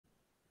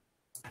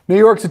New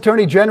York's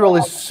Attorney General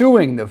is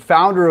suing the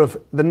founder of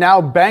the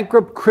now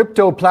bankrupt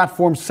crypto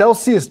platform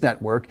Celcius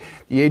Network.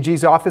 The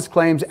AG's office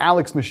claims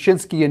Alex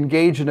Mashinsky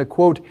engaged in a,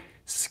 quote,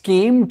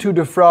 scheme to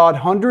defraud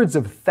hundreds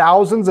of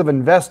thousands of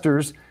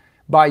investors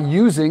by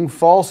using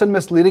false and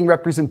misleading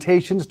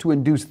representations to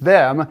induce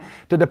them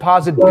to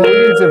deposit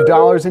billions of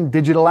dollars in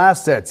digital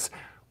assets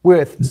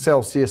with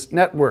Celcius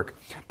Network.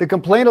 The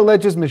complaint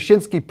alleges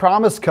Mashinsky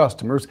promised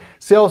customers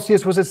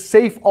Celcius was a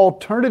safe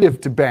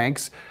alternative to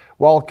banks,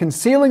 while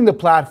concealing the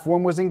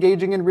platform was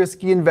engaging in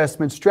risky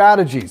investment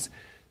strategies.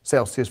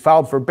 Celcius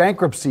filed for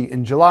bankruptcy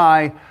in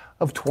July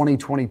of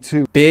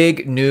 2022.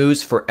 Big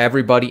news for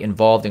everybody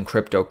involved in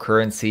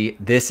cryptocurrency.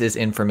 This is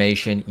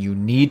information you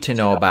need to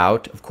know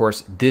about. Of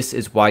course, this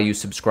is why you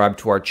subscribe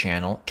to our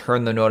channel.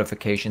 Turn the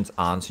notifications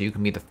on so you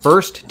can be the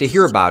first to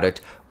hear about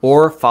it,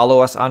 or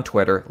follow us on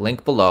Twitter,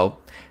 link below.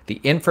 The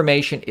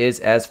information is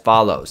as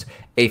follows.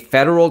 A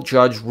federal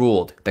judge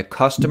ruled that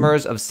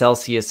customers of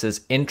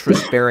Celcius's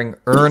interest-bearing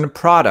Earn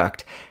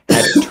product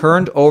had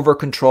turned over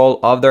control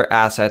of their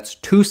assets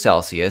to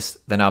Celcius,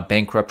 the now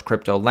bankrupt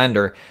crypto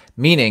lender,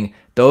 meaning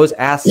those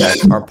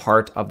assets are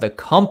part of the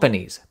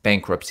company's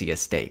bankruptcy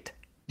estate.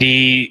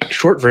 The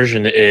short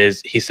version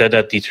is he said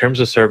that the terms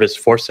of service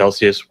for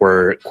Celcius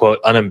were, quote,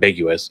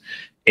 unambiguous,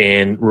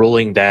 in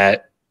ruling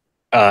that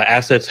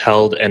assets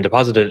held and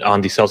deposited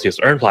on the Celcius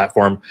Earn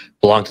platform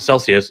belong to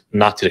Celcius,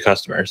 not to the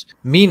customers.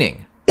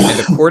 Meaning, and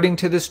according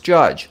to this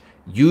judge,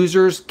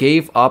 users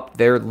gave up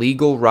their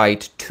legal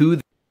right to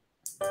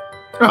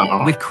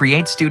With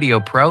Create Studio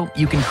Pro,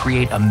 you can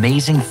create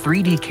amazing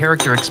 3D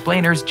character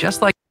explainers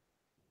just like...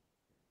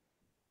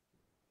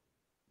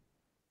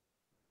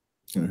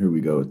 And here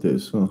we go with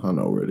this. Oh, I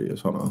know where it is.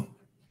 Hold on.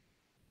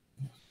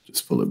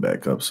 Just pull it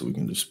back up so we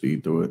can just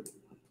speed through it.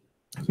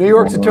 New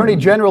York's Attorney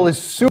General is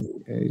suing.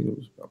 Okay, it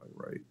was probably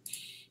right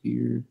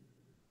here.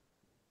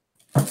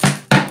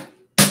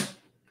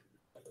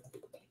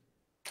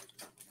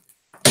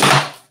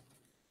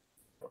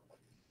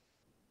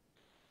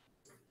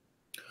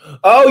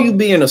 Oh, you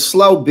being a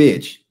slow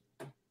bitch.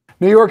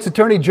 New York's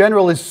Attorney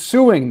General is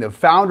suing the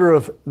founder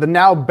of the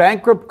now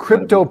bankrupt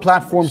crypto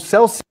platform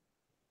Celcius.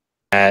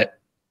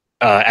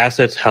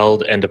 Assets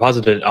held and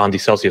deposited on the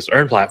Celcius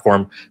Earn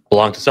platform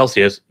belong to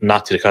Celcius,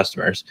 not to the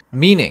customers.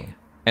 Meaning,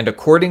 and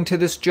according to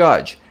this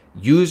judge,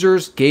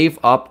 users gave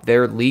up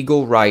their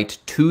legal right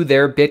to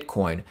their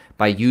Bitcoin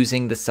by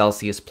using the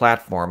Celcius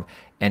platform,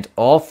 and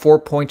all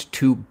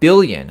 4.2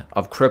 billion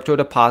of crypto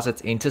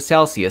deposits into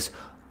Celcius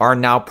are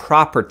now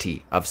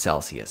property of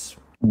Celcius.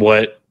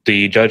 What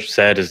the judge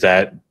said is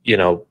that, you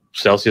know,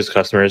 Celcius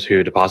customers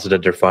who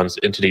deposited their funds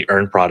into the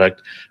Earn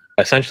product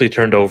essentially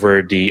turned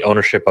over the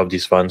ownership of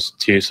these funds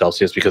to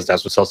Celcius because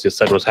that's what Celcius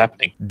said was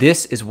happening.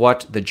 This is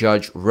what the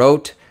judge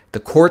wrote. The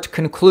court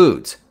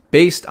concludes,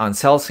 based on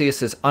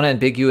Celcius's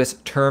unambiguous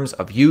terms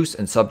of use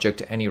and subject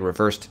to any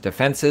reversed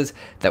defenses,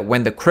 that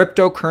when the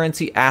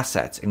cryptocurrency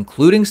assets,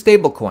 including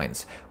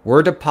stablecoins,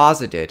 were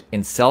deposited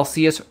in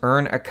Celcius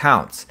Earn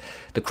accounts,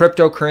 the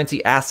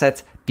cryptocurrency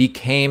assets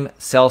became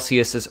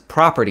Celcius's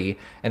property,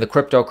 and the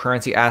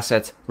cryptocurrency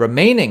assets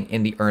remaining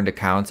in the earned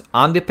accounts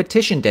on the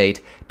petition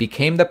date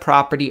became the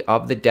property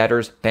of the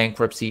debtor's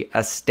bankruptcy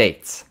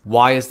estates.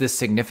 Why is this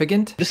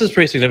significant? This is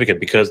pretty significant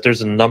because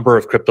there's a number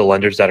of crypto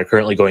lenders that are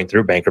currently going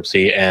through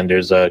bankruptcy, and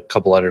there's a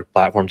couple other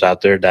platforms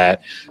out there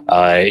that,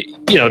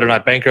 you know, they're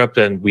not bankrupt,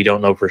 and we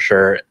don't know for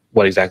sure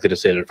what exactly the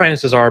state of their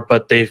finances are,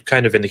 but they've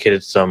kind of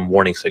indicated some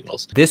warning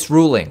signals. This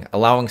ruling,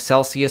 allowing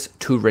Celcius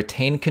to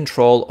retain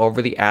control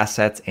over the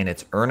assets in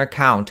its Earn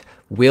account,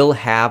 will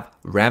have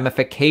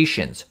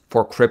ramifications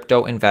for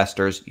crypto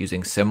investors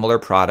using similar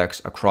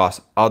products across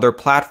other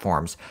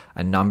platforms,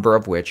 a number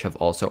of which have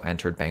also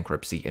entered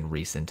bankruptcy in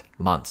recent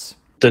months.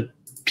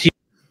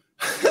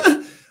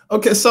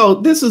 Okay, so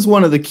this is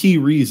one of the key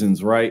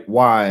reasons, right,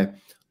 why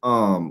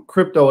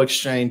crypto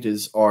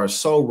exchanges are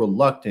so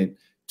reluctant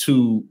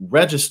to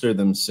register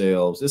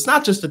themselves. It's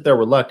not just that they're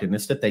reluctant,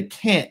 it's that they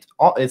can't.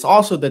 It's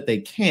also that they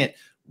can't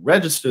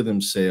register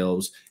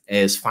themselves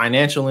as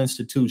financial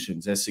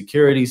institutions, as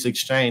securities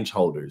exchange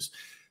holders.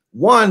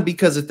 One,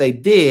 because if they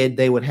did,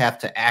 they would have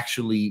to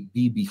actually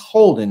be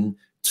beholden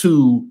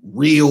to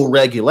real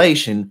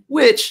regulation,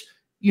 which,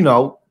 you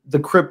know, the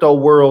crypto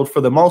world,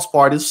 for the most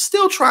part, is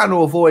still trying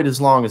to avoid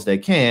as long as they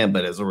can.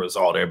 But as a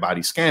result,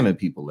 everybody's scamming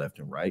people left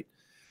and right.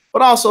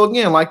 But also,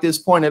 again, like this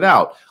pointed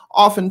out,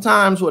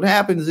 oftentimes what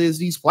happens is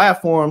these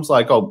platforms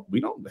like, oh,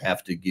 we don't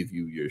have to give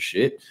you your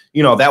shit.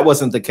 You know, that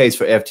wasn't the case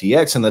for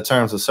FTX. In the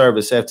terms of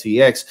service,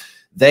 FTX,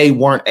 they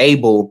weren't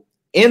able,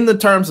 in the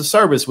terms of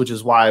service, which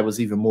is why it was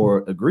even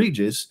more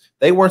egregious,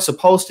 they weren't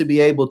supposed to be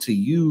able to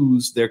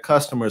use their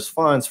customers'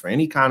 funds for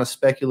any kind of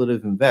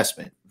speculative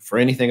investment, for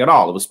anything at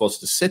all. It was supposed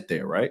to sit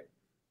there, right?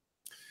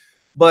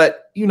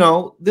 But, you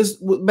know, this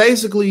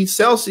basically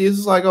Celcius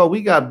is like, oh,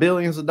 we got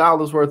billions of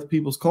dollars worth of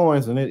people's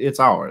coins and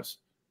it's ours.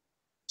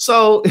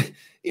 So,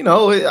 you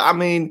know, I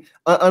mean,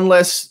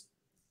 unless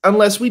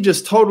we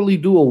just totally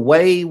do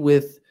away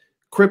with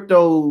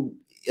crypto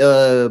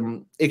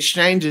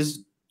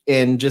exchanges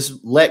and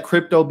just let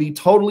crypto be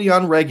totally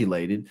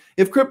unregulated.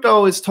 If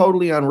crypto is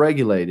totally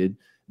unregulated,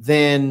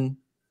 then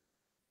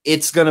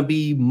it's going to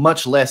be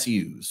much less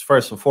used.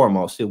 First and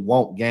foremost, it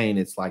won't gain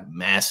its like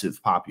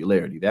massive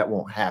popularity. That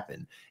won't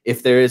happen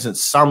if there isn't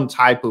some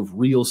type of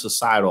real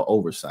societal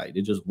oversight.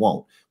 It just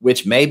won't,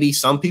 which maybe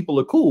some people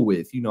are cool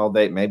with. You know,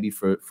 they maybe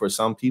for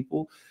some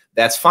people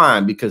that's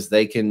fine because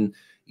they can,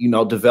 you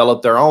know,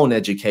 develop their own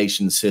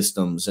education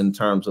systems in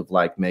terms of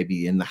like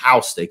maybe in the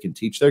house they can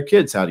teach their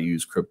kids how to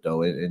use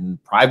crypto. In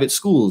private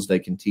schools they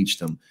can teach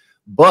them.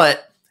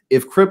 But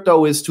if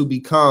crypto is to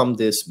become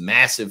this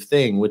massive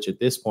thing, which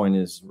at this point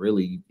is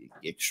really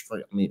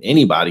extreme, I mean,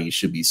 anybody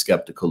should be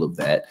skeptical of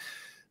that,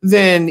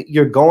 then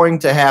you're going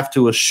to have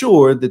to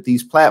assure that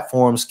these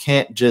platforms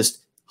can't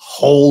just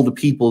hold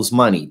people's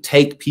money,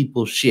 take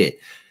people's shit,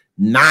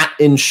 not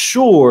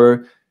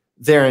ensure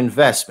their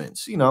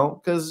investments, you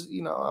know, because,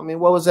 you know, I mean,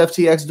 what was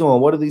FTX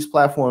doing? What do these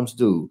platforms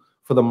do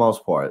for the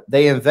most part?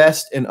 They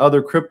invest in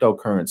other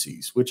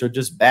cryptocurrencies, which are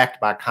just backed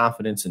by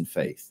confidence and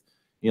faith.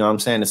 You know what I'm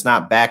saying? It's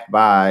not backed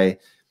by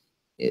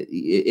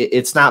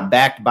it's not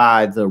backed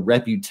by the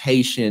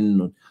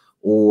reputation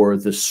or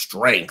the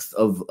strength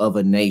of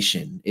a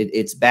nation.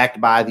 It's backed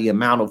by the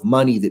amount of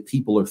money that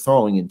people are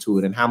throwing into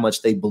it and how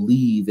much they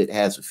believe it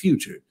has a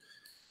future.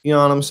 You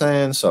know what I'm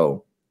saying?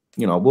 So,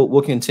 you know,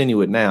 we'll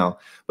continue it now,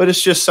 but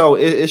it's just so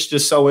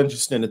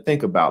interesting to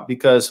think about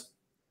because,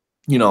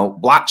 you know,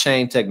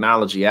 blockchain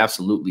technology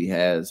absolutely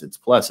has its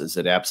pluses.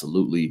 It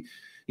absolutely,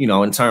 you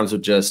know, in terms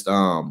of just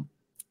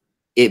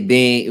it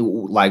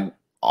being like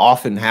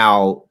often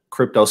how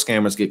crypto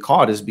scammers get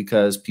caught is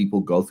because people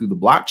go through the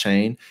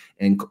blockchain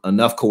and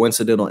enough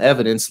coincidental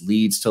evidence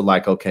leads to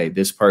like, okay,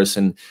 this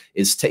person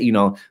is, you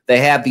know, they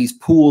have these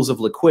pools of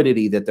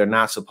liquidity that they're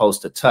not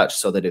supposed to touch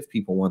so that if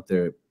people want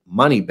their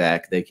money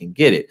back, they can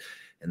get it.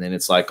 And then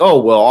it's like, oh,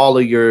 well, all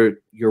of your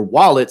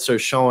wallets are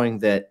showing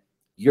that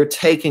you're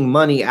taking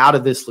money out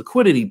of this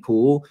liquidity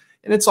pool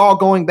and it's all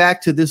going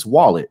back to this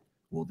wallet.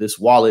 Well, this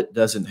wallet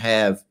doesn't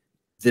have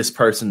this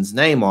person's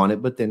name on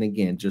it, but then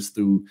again, just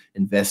through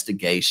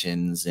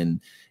investigations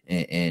and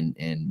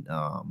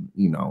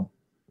you know,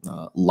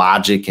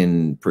 logic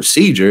and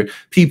procedure,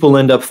 people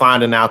end up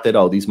finding out that,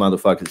 oh, these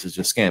motherfuckers is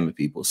just scamming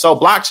people. So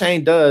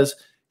blockchain does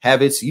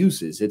have its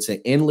uses. It's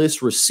an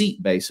endless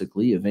receipt,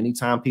 basically, of any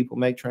time people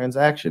make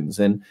transactions.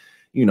 And,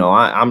 you know,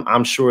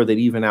 I'm sure that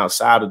even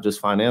outside of just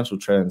financial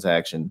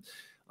transaction,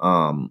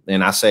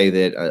 and I say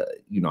that,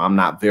 you know, I'm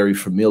not very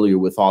familiar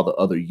with all the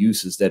other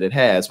uses that it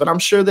has, but I'm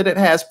sure that it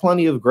has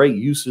plenty of great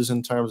uses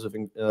in terms of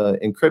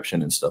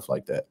encryption and stuff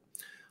like that.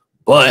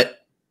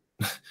 But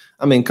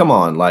I mean, come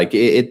on, like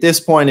at this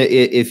point,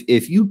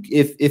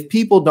 if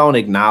people don't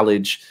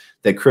acknowledge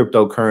that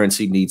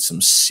cryptocurrency needs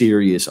some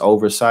serious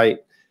oversight,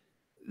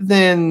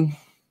 then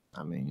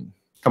I mean,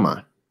 come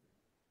on.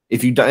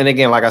 If you don't, and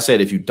again, like I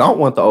said, if you don't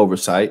want the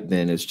oversight,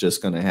 then it's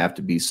just going to have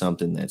to be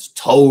something that's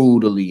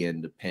totally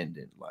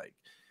independent. Like,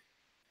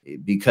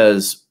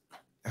 because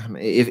I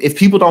mean, if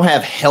people don't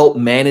have help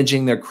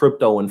managing their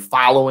crypto and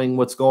following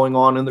what's going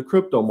on in the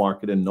crypto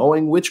market and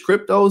knowing which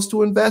cryptos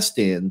to invest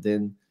in,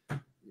 then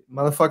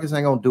motherfuckers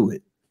ain't gonna do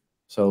it.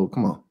 So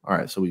come on. All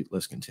right. So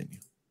let's continue.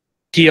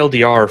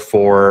 TLDR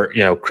for,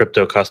 you know,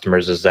 crypto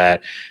customers is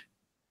that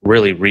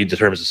really read the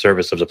terms of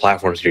service of the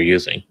platforms you're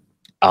using.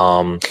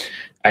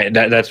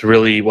 That's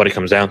really what it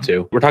comes down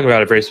to. We're talking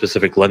about a very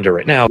specific lender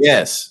right now.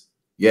 Yes.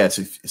 Yes.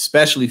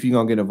 Especially if you're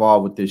going to get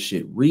involved with this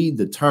shit, read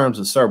the terms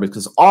of service,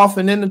 because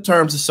often in the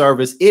terms of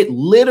service, it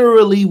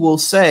literally will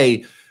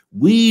say,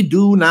 we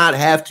do not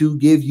have to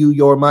give you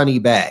your money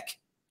back.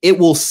 It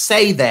will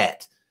say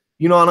that.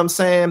 You know what I'm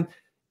saying?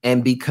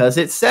 And because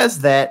it says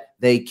that,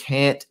 they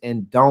can't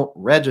and don't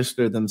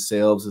register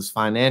themselves as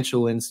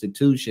financial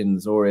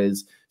institutions or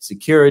as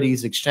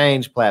securities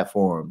exchange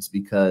platforms,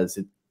 because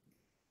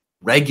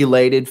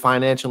regulated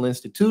financial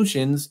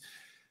institutions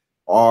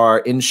are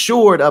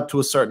insured up to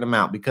a certain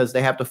amount because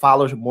they have to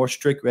follow more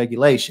strict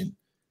regulation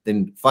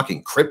than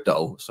fucking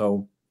crypto.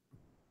 So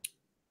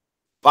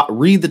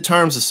read the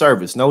terms of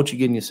service, know what you're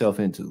getting yourself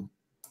into.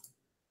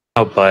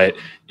 But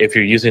if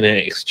you're using an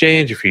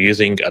exchange, if you're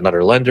using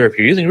another lender, if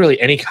you're using really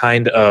any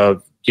kind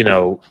of, you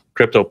know,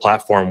 crypto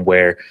platform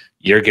where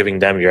you're giving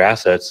them your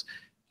assets,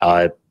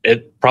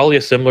 it probably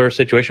a similar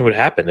situation would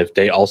happen if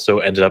they also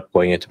ended up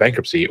going into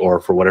bankruptcy or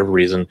for whatever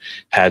reason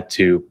had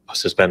to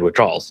suspend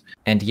withdrawals.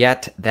 And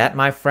yet that,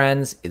 my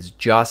friends, is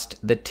just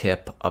the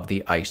tip of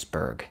the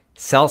iceberg.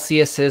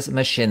 Celcius's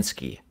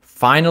Mashinsky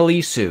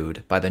finally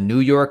sued by the New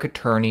York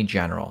Attorney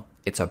General.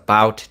 It's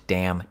about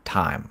damn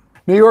time.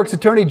 New York's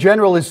Attorney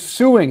General is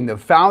suing the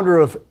founder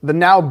of the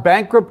now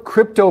bankrupt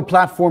crypto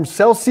platform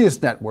Celcius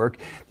Network.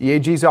 The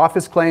AG's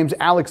office claims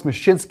Alex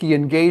Mashinsky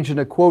engaged in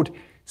a, quote,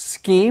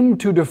 scheme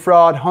to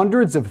defraud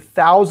hundreds of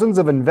thousands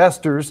of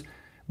investors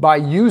by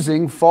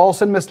using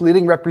false and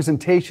misleading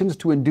representations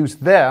to induce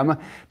them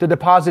to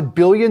deposit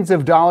billions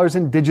of dollars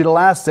in digital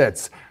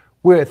assets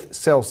with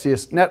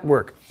Celcius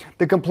Network.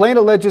 The complaint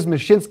alleges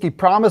Mashinsky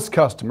promised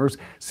customers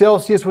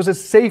Celcius was a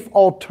safe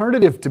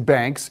alternative to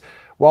banks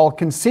while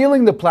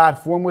concealing the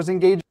platform was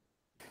engaged.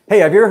 Hey,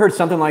 have you ever heard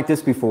something like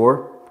this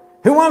before?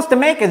 Who wants to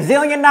make $1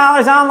 zillion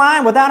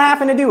online without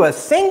having to do a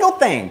single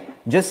thing?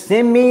 Just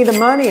send me the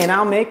money and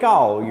I'll make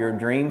all your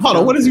dreams. Hold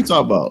on, what is he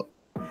talking about?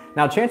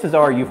 Now, chances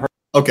are you've heard.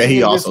 Okay,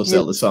 he also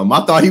selling something.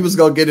 I thought he was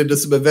going to get into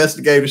some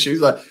investigative shit.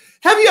 He's like,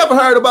 have you ever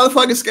heard of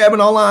motherfucking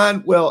scamming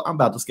online? Well, I'm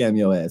about to scam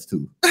your ass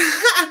too.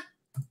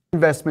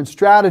 Investment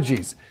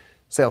strategies.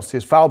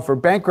 Celcius filed for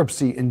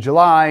bankruptcy in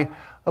July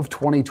of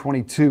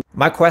 2022.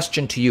 My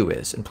question to you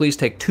is, and please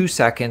take 2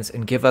 seconds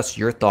and give us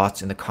your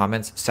thoughts in the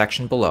comments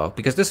section below,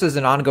 because this is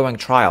an ongoing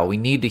trial. We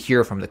need to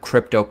hear from the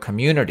crypto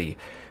community.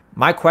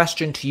 My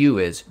question to you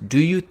is, do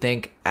you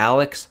think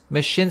Alex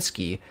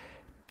Mashinsky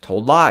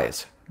told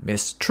lies,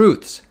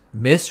 mistruths,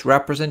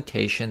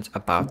 misrepresentations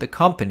about the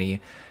company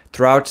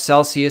throughout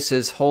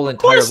Celcius's whole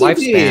entire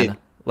lifespan,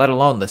 let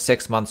alone the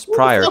 6 months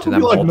prior to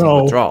them holding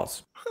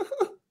withdrawals?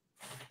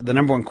 The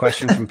number one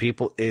question from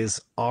people is,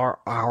 are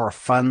our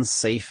funds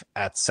safe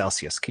at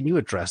Celcius? Can you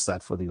address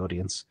that for the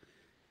audience?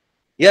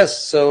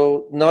 Yes.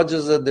 So not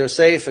just that they're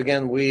safe.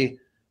 Again, we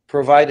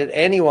provided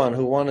anyone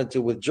who wanted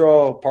to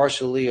withdraw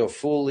partially or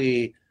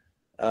fully.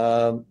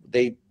 There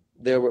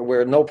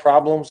were no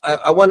problems.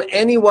 I want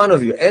any one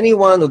of you,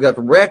 anyone who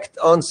got wrecked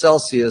on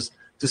Celcius,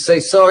 to say,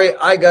 sorry,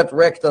 I got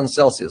wrecked on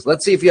Celcius.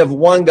 Let's see if you have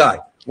one guy,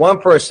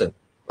 one person,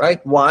 right?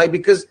 Why?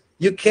 Because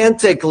you can't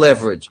take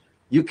leverage.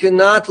 You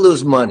cannot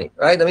lose money,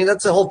 right? I mean,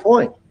 that's the whole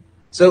point.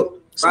 So,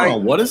 right,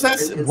 what does that?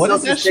 What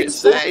does that shit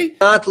say?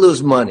 Not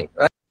lose money,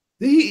 right?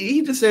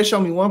 He just said, show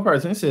me one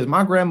person. It says,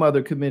 my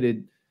grandmother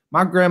committed.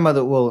 My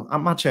grandmother. Well,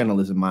 my channel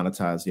isn't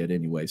monetized yet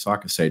anyway, so I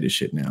can say this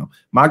shit now.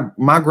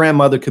 My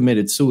grandmother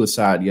committed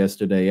suicide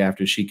yesterday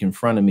after she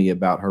confronted me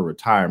about her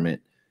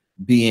retirement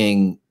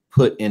being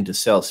put into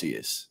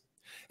Celcius.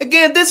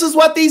 Again, this is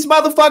what these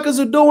motherfuckers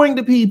are doing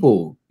to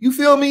people. You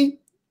feel me?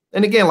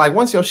 And again, like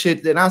once your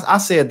shit, then I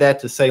said that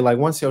to say, like,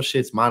 once your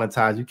shit's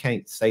monetized, you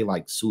can't say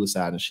like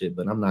suicide and shit,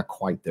 but I'm not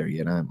quite there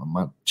yet.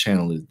 My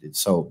channel is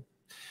so,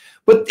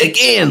 but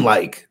again,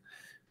 like,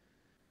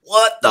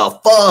 what the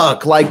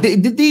fuck? Like,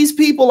 these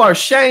people are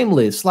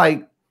shameless.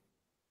 Like,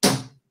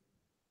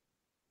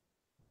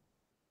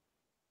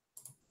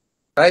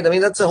 right? I mean,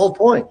 that's the whole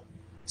point.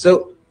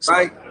 So,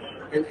 right,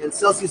 and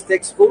Celcius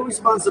takes full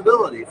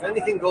responsibility. If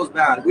anything goes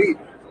bad, we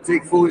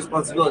take full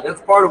responsibility.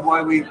 That's part of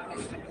why we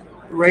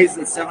raised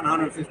at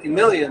 750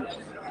 million.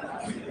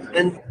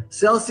 And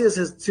Celcius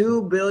has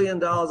 $2 billion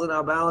in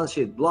our balance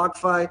sheet.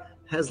 BlockFi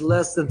has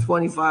less than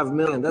 25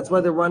 million. That's why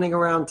they're running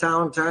around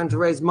town trying to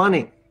raise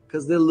money,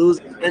 because they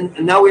lose. And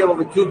now we have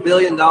over $2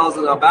 billion in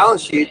our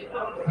balance sheet.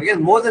 Again,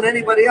 more than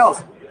anybody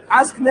else.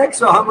 Ask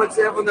Nexo how much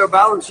they have on their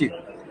balance sheet,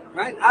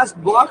 right? Ask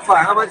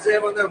BlockFi how much they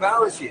have on their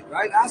balance sheet,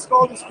 right? Ask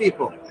all these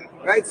people,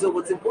 right? So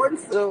what's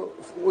important? So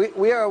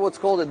we are what's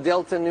called a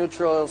delta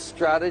neutral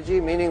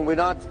strategy, meaning we're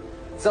not,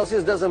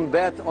 Celcius doesn't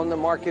bet on the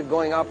market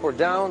going up or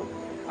down.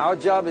 Our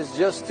job is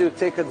just to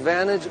take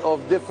advantage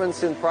of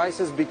difference in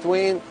prices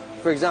between,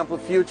 for example,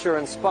 future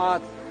and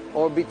spot,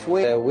 or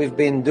between. We've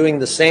been doing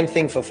the same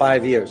thing for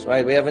 5 years,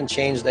 right? We haven't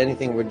changed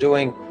anything we're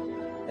doing,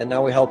 and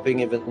now we're helping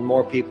even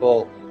more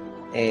people.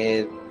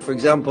 For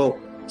example,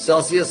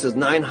 Celcius has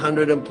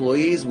 900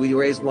 employees. We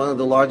raised one of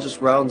the largest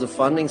rounds of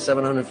funding,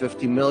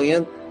 750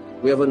 million.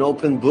 We have an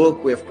open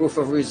book. We have proof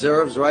of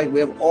reserves, right? We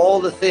have all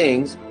the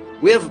things.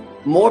 We have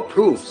more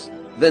proofs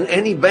than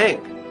any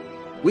bank.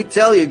 We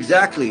tell you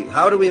exactly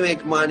how do we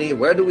make money,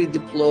 where do we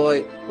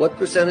deploy, what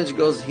percentage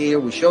goes here.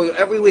 We show you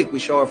every week, we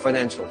show our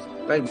financials,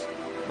 right?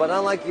 But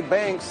unlike the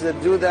banks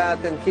that do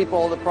that and keep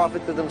all the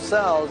profit to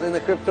themselves, in the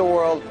crypto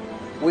world,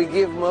 we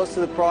give most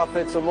of the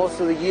profits or most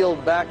of the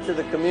yield back to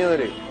the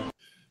community.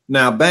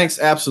 Now, banks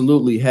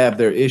absolutely have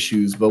their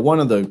issues, but one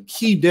of the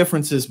key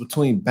differences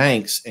between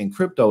banks and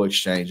crypto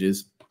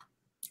exchanges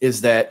is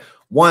that,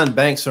 one,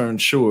 banks are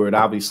insured,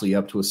 obviously,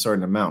 up to a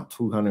certain amount,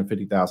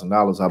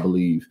 $250,000, I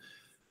believe.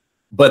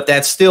 But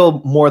that's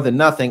still more than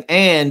nothing.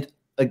 And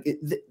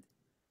the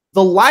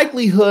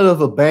likelihood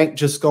of a bank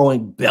just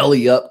going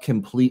belly up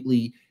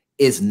completely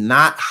is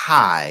not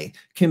high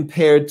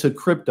compared to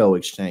crypto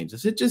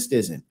exchanges. It just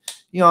isn't.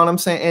 You know what I'm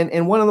saying?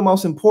 And one of the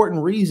most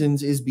important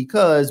reasons is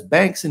because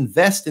banks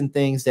invest in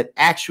things that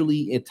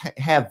actually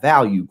have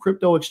value.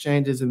 Crypto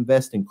exchanges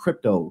invest in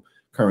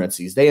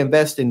cryptocurrencies. They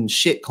invest in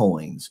shit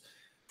coins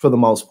for the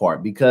most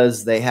part,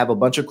 because they have a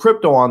bunch of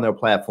crypto on their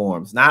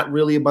platforms, not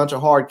really a bunch of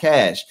hard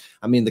cash.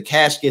 I mean, the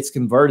cash gets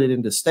converted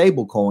into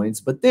stable coins,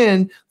 but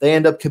then they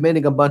end up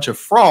committing a bunch of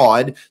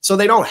fraud, so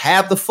they don't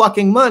have the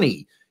fucking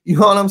money. You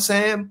know what I'm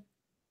saying?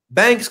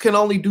 Banks can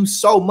only do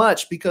so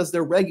much because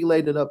they're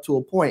regulated up to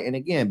a point. And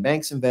again,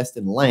 banks invest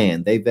in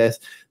land. They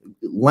invest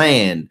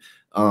land,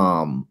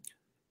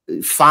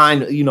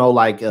 find, you know,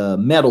 like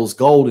metals,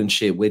 gold and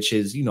shit, which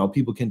is, you know,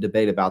 people can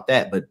debate about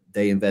that, but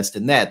they invest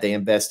in that. They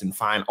invest in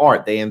fine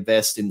art. They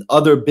invest in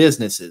other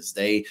businesses.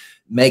 They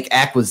make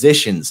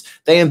acquisitions.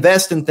 They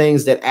invest in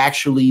things that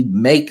actually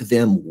make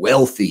them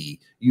wealthy.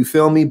 You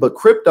feel me? But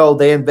crypto,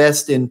 they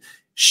invest in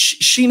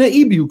Shiba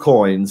Inu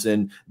coins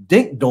and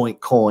Dink Doink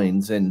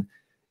coins. And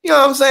You know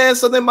what I'm saying?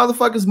 So then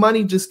motherfuckers'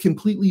 money just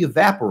completely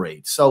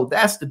evaporates. So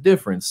that's the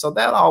difference. So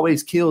that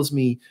always kills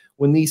me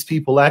when these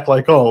people act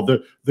like, oh,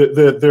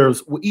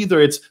 there's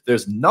either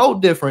there's no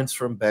difference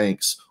from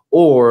banks,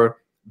 or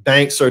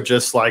banks are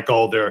just like,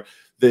 oh,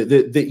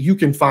 you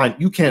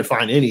can't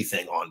find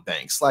anything on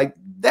banks. Like,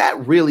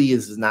 that really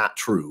is not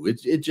true.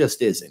 It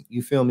just isn't.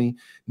 You feel me?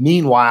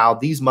 Meanwhile,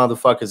 these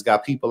motherfuckers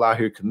got people out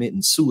here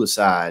committing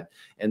suicide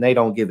and they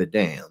don't give a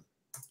damn.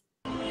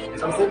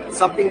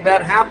 Something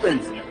bad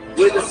happens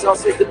with the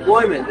Celcius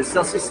deployment. The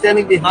Celcius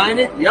standing behind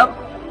it? Yep,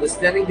 they're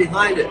standing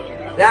behind it.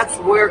 That's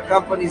where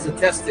companies are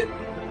tested,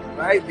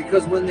 right?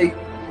 Because when they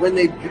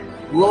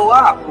blow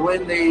up,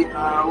 when they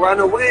run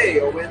away,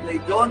 or when they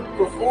don't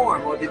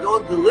perform, or they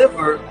don't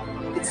deliver,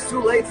 it's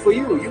too late for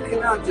you. You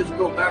cannot just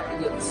go back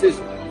on the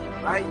decision,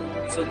 right?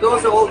 So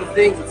those are all the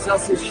things that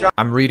Celcius shot.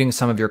 I'm reading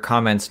some of your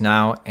comments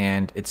now,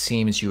 and it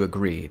seems you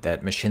agree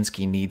that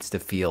Mashinsky needs to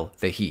feel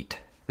the heat.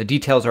 The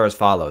details are as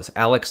follows.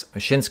 Alex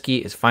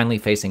Mashinsky is finally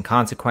facing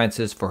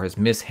consequences for his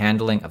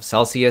mishandling of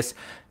Celcius.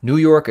 New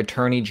York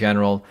Attorney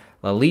General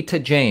Letitia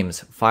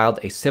James filed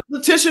a civil...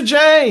 Letitia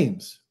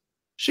James!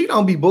 She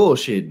don't be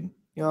bullshitting.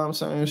 You know what I'm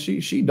saying?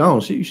 She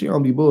don't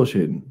be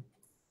bullshitting.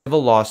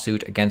 Civil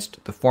lawsuit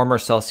against the former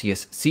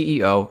Celcius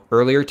CEO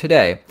earlier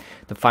today.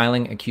 The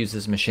filing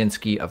accuses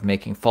Mashinsky of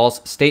making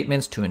false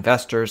statements to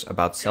investors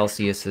about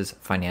Celcius's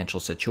financial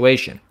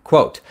situation.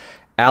 Quote,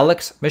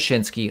 Alex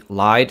Mashinsky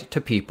lied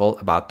to people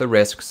about the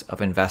risks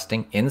of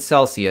investing in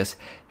Celcius,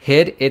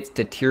 hid its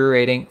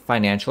deteriorating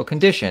financial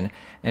condition,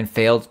 and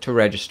failed to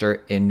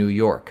register in New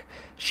York.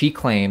 She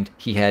claimed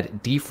he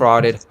had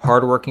defrauded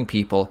hardworking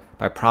people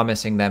by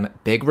promising them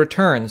big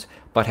returns,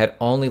 but had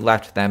only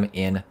left them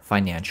in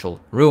financial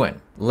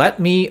ruin. Let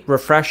me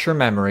refresh your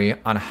memory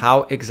on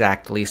how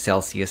exactly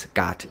Celcius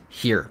got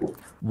here.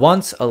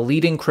 Once a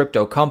leading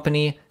crypto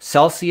company,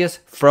 Celcius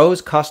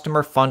froze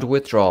customer fund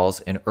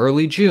withdrawals in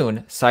early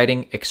June,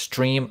 citing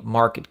extreme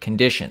market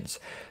conditions.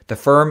 The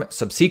firm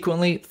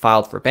subsequently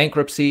filed for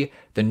bankruptcy.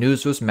 The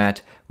news was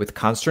met with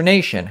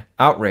consternation,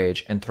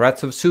 outrage, and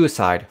threats of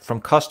suicide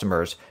from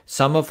customers,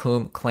 some of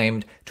whom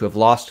claimed to have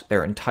lost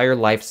their entire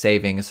life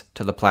savings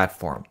to the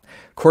platform.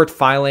 Court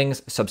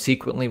filings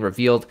subsequently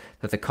revealed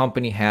that the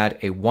company had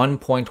a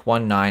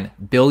 $1.19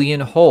 billion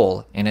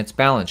hole in its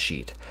balance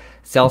sheet.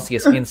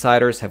 Celcius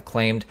insiders have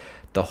claimed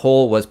the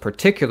hole was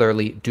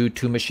particularly due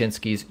to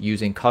Mashinsky's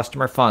using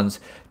customer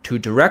funds to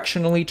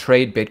directionally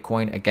trade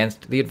Bitcoin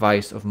against the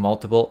advice of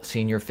multiple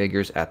senior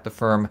figures at the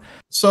firm.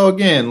 So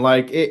again, one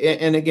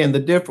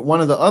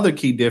of the other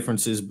key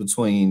differences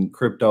between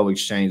crypto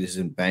exchanges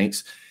and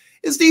banks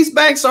is these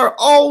banks are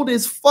old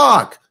as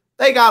fuck.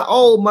 They got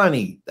old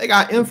money. They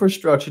got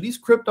infrastructure. These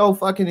crypto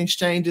fucking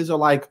exchanges are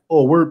like,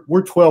 oh,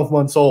 we're 12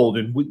 months old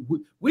and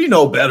we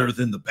know better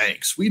than the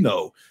banks. We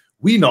know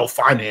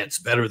finance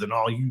better than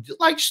all you.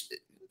 Like,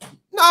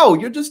 no,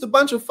 you're just a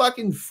bunch of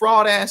fucking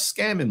fraud ass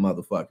scamming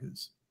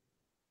motherfuckers.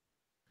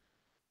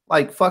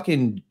 Like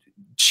fucking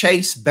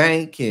Chase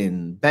Bank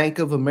and Bank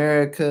of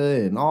America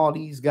and all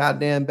these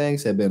goddamn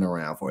banks have been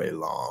around for a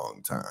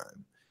long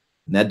time.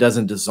 And that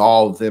doesn't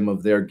dissolve them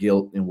of their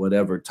guilt in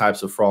whatever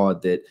types of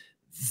fraud that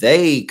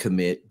they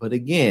commit. But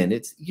again,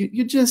 it's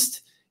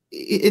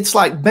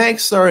like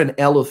banks are an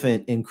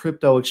elephant and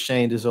crypto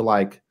exchanges are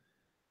like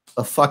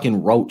a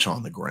fucking roach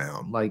on the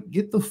ground. Like,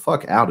 get the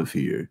fuck out of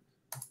here.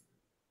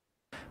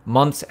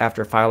 Months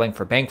after filing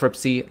for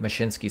bankruptcy,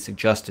 Mashinsky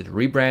suggested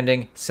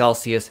rebranding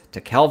Celcius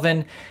to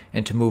Kelvin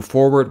and to move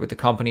forward with the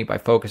company by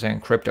focusing on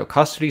crypto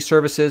custody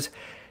services.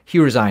 He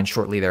resigned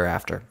shortly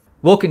thereafter.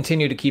 We'll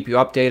continue to keep you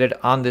updated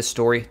on this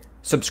story.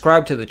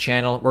 Subscribe to the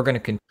channel. We're going to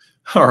continue.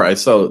 All right,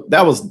 so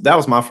that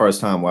was my first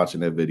time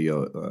watching that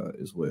video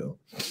as well.